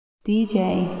DJ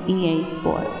EA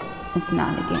Sports. It's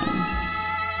not a game.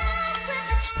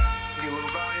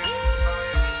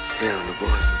 Yeah, on the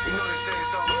boys. You know they say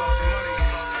it's all about the money.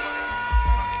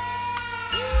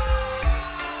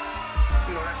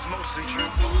 You know that's mostly true.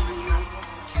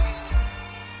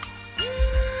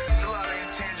 There's a lot of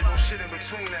intangible shit in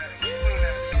between that.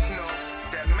 You know,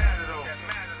 that matter though.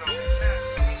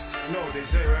 You know what they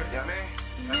say, right? Yeah, man.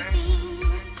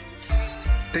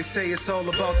 They say it's all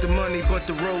about the money, but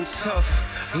the road's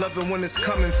tough. Loving when it's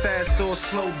coming fast or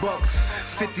slow bucks.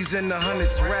 50s and the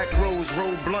hundreds, rack rolls,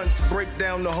 roll blunts. Break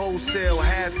down the wholesale,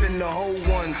 half in the whole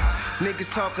ones.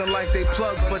 Niggas talking like they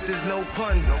plugs, but there's no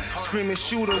pun. Screaming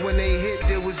shooter when they hit,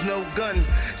 there was no gun.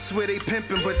 Swear they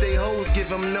pimping, but they hoes give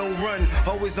them no run.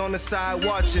 Always on the side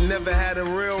watching, never had a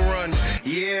real run.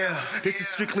 Yeah, this is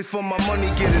strictly for my money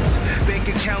getters. Bank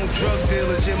account drug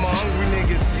dealers, yeah, my hungry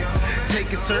niggas.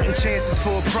 Taking certain chances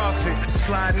for a profit.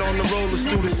 Sliding on the rollers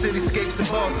through the cityscapes of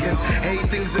Boston.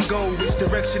 Anything's a goal, which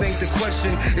direction ain't the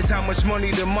question. It's how much money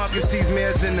the market sees me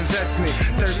as an investment.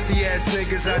 Thirsty ass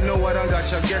niggas, I know I done got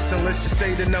y'all guessing. Let's just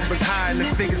say the number's high and the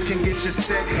figures can get you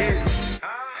set hit.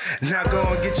 Now go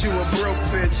and get you a broke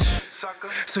bitch,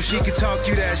 so she can talk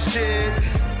you that shit.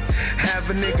 Have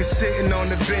a nigga sitting on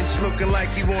the bench looking like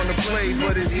he wanna play,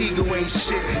 but his ego ain't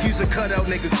shit. Use a cutout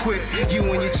nigga quick, you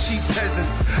and your cheap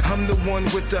peasants. I'm the one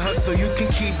with the hustle, you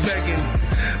can keep begging.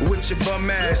 With your bum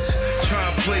ass, try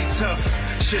and play tough.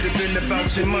 Should've been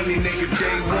about your money, nigga,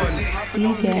 day one.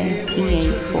 DJ EA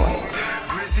Sports.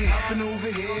 Grzzy hopping over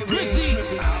here, Grzzy,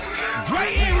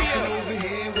 great area. over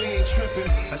here, we ain't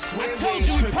tripping. I swear I told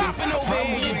you we poppin' over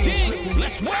here, you dig?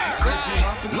 Let's work.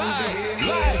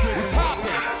 Live, we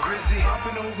poppin'. Grzzy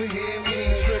hopping over here, we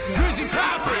ain't tripping. Grzzy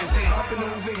poppin'. Grzzy hopping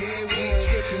over here, we ain't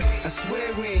tripping. I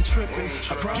swear we ain't tripping.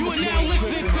 I promise You are we now ain't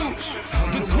listening tripping.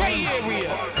 to the gray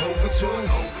area. Over two,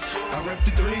 I rep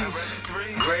the threes.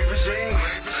 Great regime.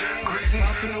 Grzzy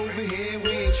hopping over here, we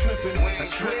ain't tripping. I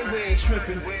swear we ain't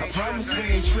tripping. I promise we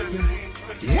ain't tripping.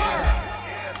 Yeah.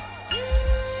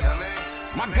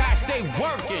 My guys stay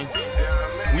working.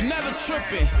 We never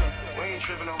tripping.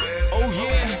 Oh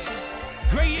yeah.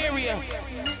 Gray area.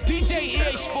 DJ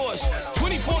EA Sports.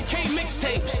 24K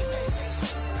mixtapes.